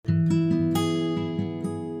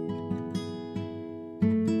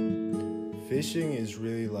Fishing is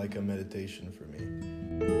really like a meditation for me.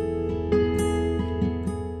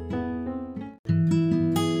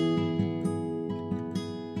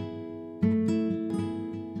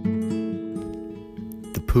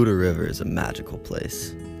 The Poudre River is a magical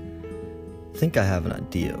place. I think I have an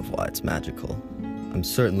idea of why it's magical. I'm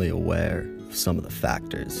certainly aware of some of the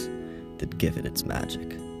factors that give it its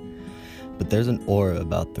magic. But there's an aura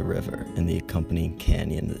about the river and the accompanying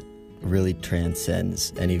canyon that really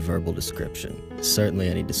transcends any verbal description, certainly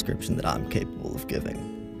any description that I'm capable of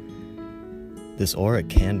giving. This aura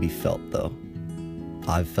can be felt, though.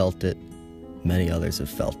 I've felt it, many others have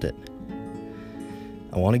felt it.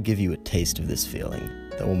 I want to give you a taste of this feeling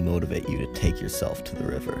that will motivate you to take yourself to the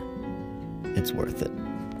river. It's worth it.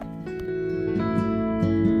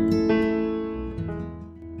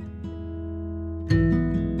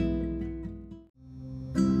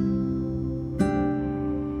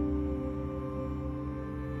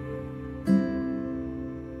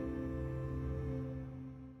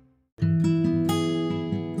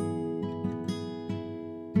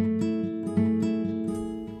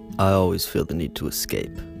 I always feel the need to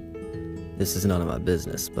escape. This is none of my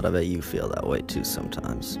business, but I bet you feel that way too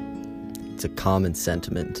sometimes. It's a common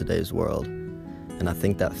sentiment in today's world, and I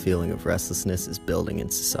think that feeling of restlessness is building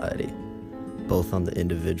in society, both on the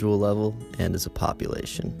individual level and as a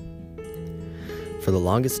population. For the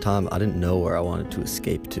longest time, I didn't know where I wanted to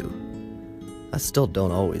escape to. I still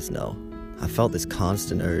don't always know. I felt this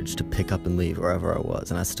constant urge to pick up and leave wherever I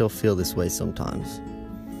was, and I still feel this way sometimes.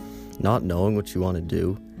 Not knowing what you want to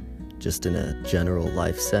do, just in a general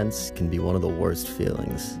life sense, can be one of the worst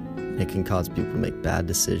feelings. It can cause people to make bad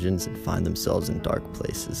decisions and find themselves in dark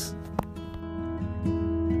places.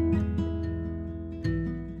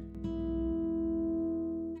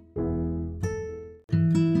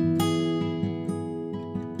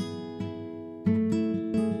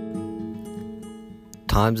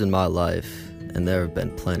 Times in my life, and there have been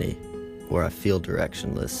plenty, where I feel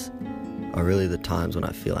directionless, are really the times when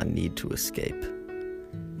I feel I need to escape.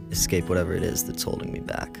 Escape whatever it is that's holding me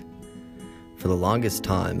back. For the longest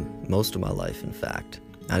time, most of my life in fact,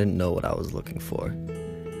 I didn't know what I was looking for.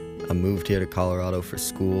 I moved here to Colorado for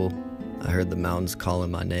school. I heard the mountains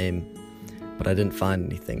calling my name, but I didn't find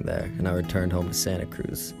anything there, and I returned home to Santa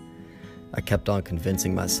Cruz. I kept on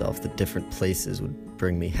convincing myself that different places would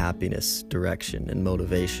bring me happiness, direction, and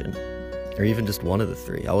motivation, or even just one of the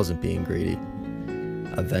three. I wasn't being greedy.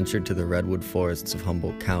 I ventured to the redwood forests of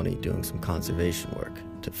Humboldt County doing some conservation work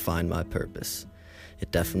to find my purpose.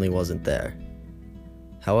 It definitely wasn't there.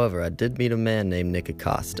 However, I did meet a man named Nick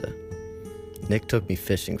Acosta. Nick took me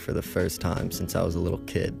fishing for the first time since I was a little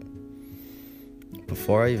kid.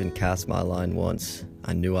 Before I even cast my line once,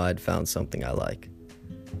 I knew I had found something I like.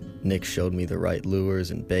 Nick showed me the right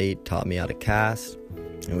lures and bait, taught me how to cast,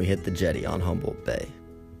 and we hit the jetty on Humboldt Bay.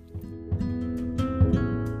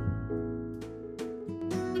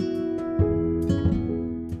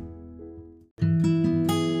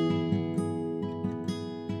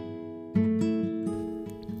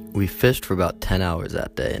 We fished for about 10 hours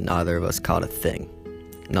that day, and neither of us caught a thing.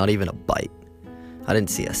 Not even a bite. I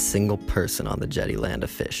didn't see a single person on the jetty land a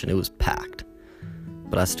fish, and it was packed.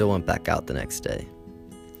 But I still went back out the next day.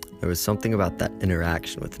 There was something about that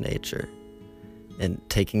interaction with nature, and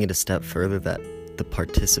taking it a step further, that the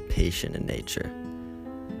participation in nature.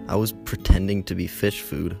 I was pretending to be fish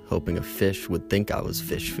food, hoping a fish would think I was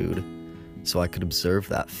fish food, so I could observe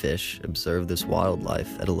that fish, observe this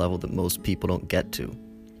wildlife at a level that most people don't get to.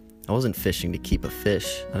 I wasn't fishing to keep a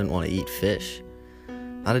fish. I didn't want to eat fish.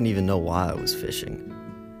 I didn't even know why I was fishing.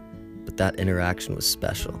 But that interaction was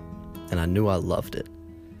special, and I knew I loved it.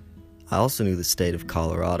 I also knew the state of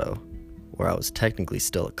Colorado, where I was technically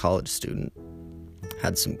still a college student,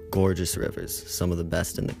 had some gorgeous rivers, some of the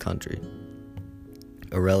best in the country.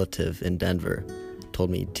 A relative in Denver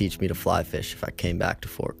told me he'd teach me to fly fish if I came back to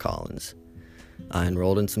Fort Collins. I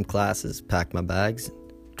enrolled in some classes, packed my bags,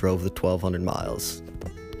 and drove the 1,200 miles.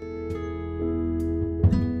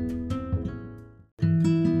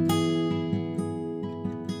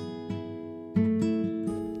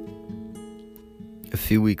 A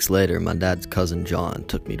few weeks later, my dad's cousin John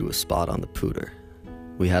took me to a spot on the Poudre.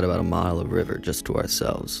 We had about a mile of river just to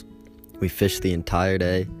ourselves. We fished the entire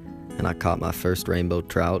day, and I caught my first rainbow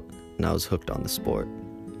trout, and I was hooked on the sport.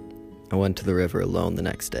 I went to the river alone the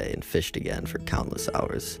next day and fished again for countless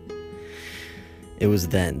hours. It was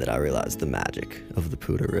then that I realized the magic of the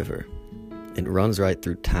Poudre River. It runs right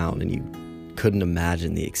through town, and you couldn't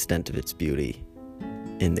imagine the extent of its beauty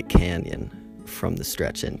in the canyon from the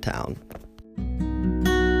stretch in town.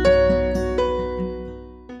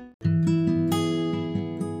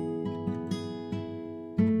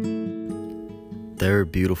 There are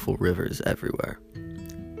beautiful rivers everywhere.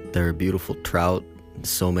 There are beautiful trout and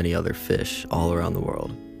so many other fish all around the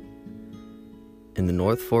world. In the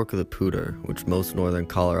North Fork of the Poudre, which most northern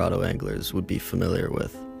Colorado anglers would be familiar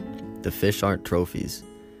with, the fish aren't trophies.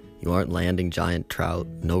 You aren't landing giant trout,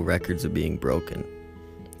 no records are being broken.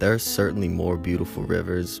 There are certainly more beautiful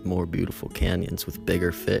rivers, more beautiful canyons with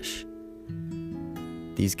bigger fish.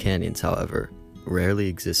 These canyons, however, rarely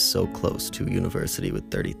exist so close to a university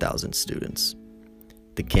with 30,000 students.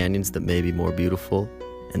 The canyons that may be more beautiful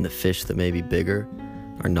and the fish that may be bigger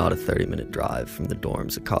are not a 30-minute drive from the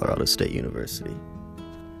dorms at Colorado State University.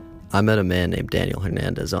 I met a man named Daniel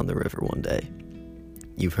Hernandez on the river one day.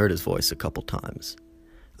 You've heard his voice a couple times.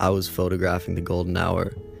 I was photographing the golden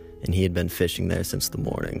hour, and he had been fishing there since the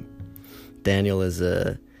morning. Daniel is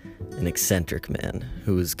an eccentric man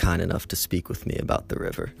who was kind enough to speak with me about the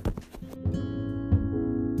river.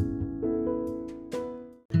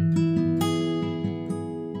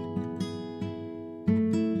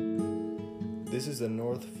 This is the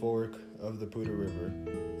North Fork of the Poudre River,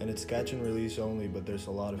 and it's catch and release only, but there's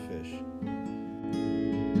a lot of fish.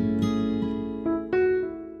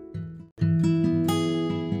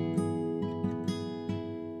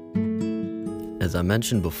 As I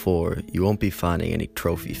mentioned before, you won't be finding any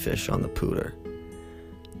trophy fish on the Poudre.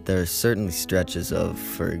 There are certainly stretches of,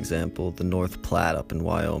 for example, the North Platte up in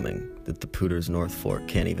Wyoming that the Poudre's North Fork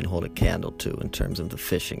can't even hold a candle to in terms of the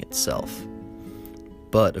fishing itself.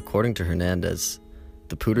 But according to Hernandez,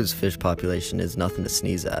 the Poudre's fish population is nothing to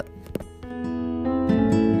sneeze at.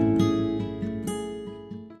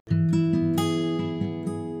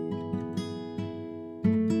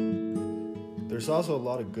 There's also a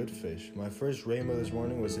lot of good fish. My first rainbow this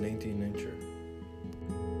morning was an 18-incher.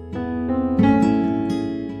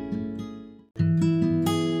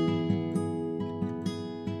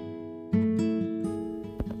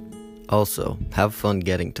 Also, have fun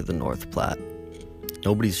getting to the North Platte.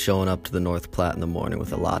 Nobody's showing up to the North Platte in the morning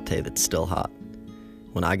with a latte that's still hot.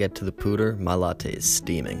 When I get to the Poudre, my latte is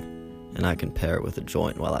steaming, and I can pair it with a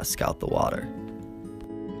joint while I scout the water.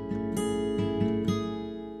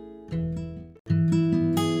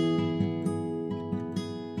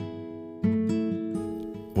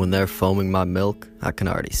 When they're foaming my milk, I can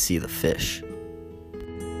already see the fish.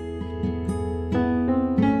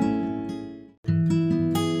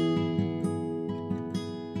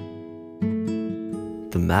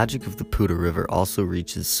 The magic of the Poudre River also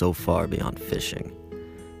reaches so far beyond fishing.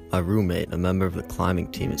 My roommate, a member of the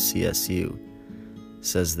climbing team at CSU,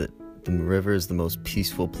 says that the river is the most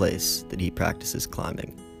peaceful place that he practices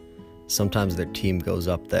climbing. Sometimes their team goes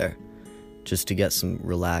up there just to get some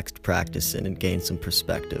relaxed practice in and gain some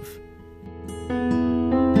perspective.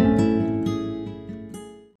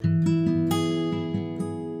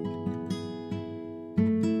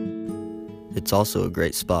 It's also a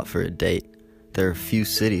great spot for a date. There are few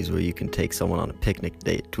cities where you can take someone on a picnic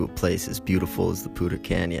date to a place as beautiful as the Poudre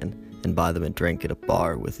Canyon and buy them a drink at a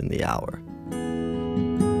bar within the hour.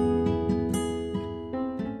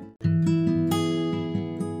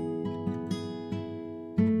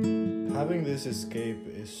 Having this escape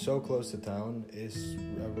is so close to town is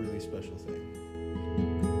a really special thing.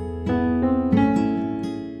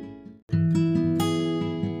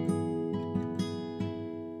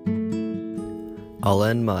 I'll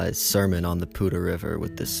end my sermon on the Poudre River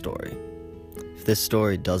with this story. If this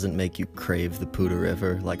story doesn't make you crave the Poudre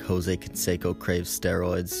River like Jose Canseco craves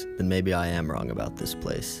steroids, then maybe I am wrong about this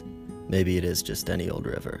place. Maybe it is just any old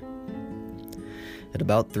river. At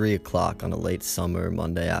about 3 o'clock on a late summer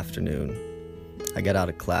Monday afternoon, I get out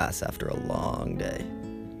of class after a long day.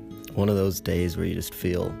 One of those days where you just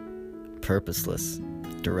feel purposeless,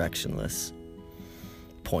 directionless,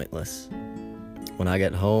 pointless. When I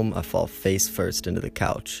get home, I fall face first into the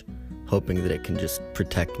couch, hoping that it can just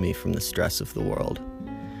protect me from the stress of the world.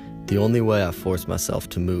 The only way I force myself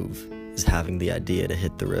to move is having the idea to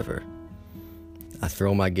hit the river. I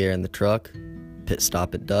throw my gear in the truck, pit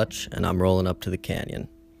stop at Dutch, and I'm rolling up to the canyon.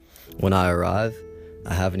 When I arrive,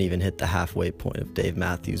 I haven't even hit the halfway point of Dave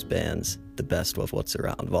Matthews Band's The Best of What's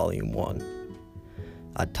Around Volume 1.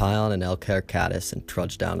 I tie on an elk hair caddis and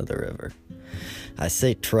trudge down to the river. I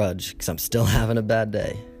say trudge because I'm still having a bad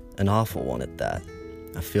day, an awful one at that.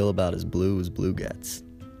 I feel about as blue gets.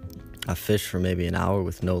 I fish for maybe an hour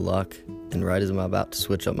with no luck, and right as I'm about to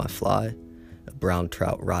switch up my fly, a brown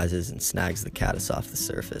trout rises and snags the caddis off the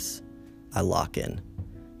surface. I lock in.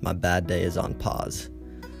 My bad day is on pause.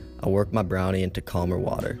 I work my brownie into calmer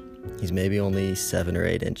water. He's maybe only 7 or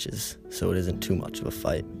 8 inches, so it isn't too much of a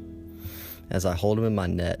fight. As I hold him in my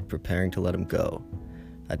net, preparing to let him go,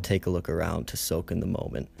 I take a look around to soak in the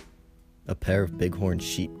moment. A pair of bighorn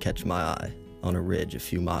sheep catch my eye, on a ridge a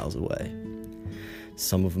few miles away.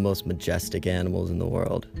 Some of the most majestic animals in the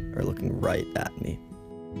world are looking right at me.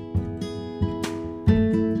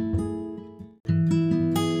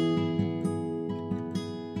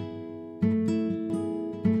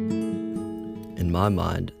 In my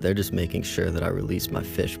mind, they're just making sure that I release my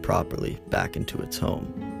fish properly back into its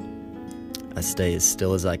home. I stay as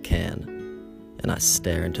still as I can, and I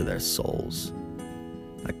stare into their souls.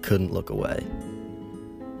 I couldn't look away.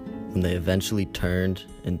 When they eventually turned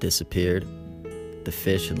and disappeared, the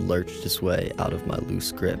fish had lurched its way out of my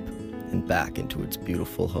loose grip and back into its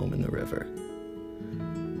beautiful home in the river.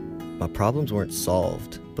 My problems weren't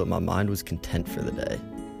solved, but my mind was content for the day.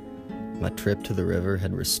 My trip to the river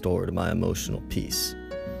had restored my emotional peace.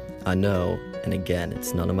 I know, and again,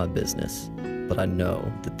 it's none of my business, but I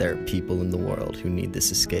know that there are people in the world who need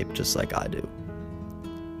this escape just like I do.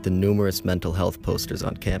 The numerous mental health posters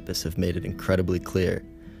on campus have made it incredibly clear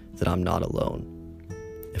that I'm not alone.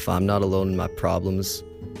 If I'm not alone in my problems,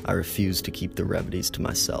 I refuse to keep the remedies to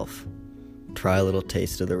myself. Try a little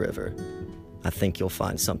taste of the river. I think you'll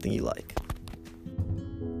find something you like.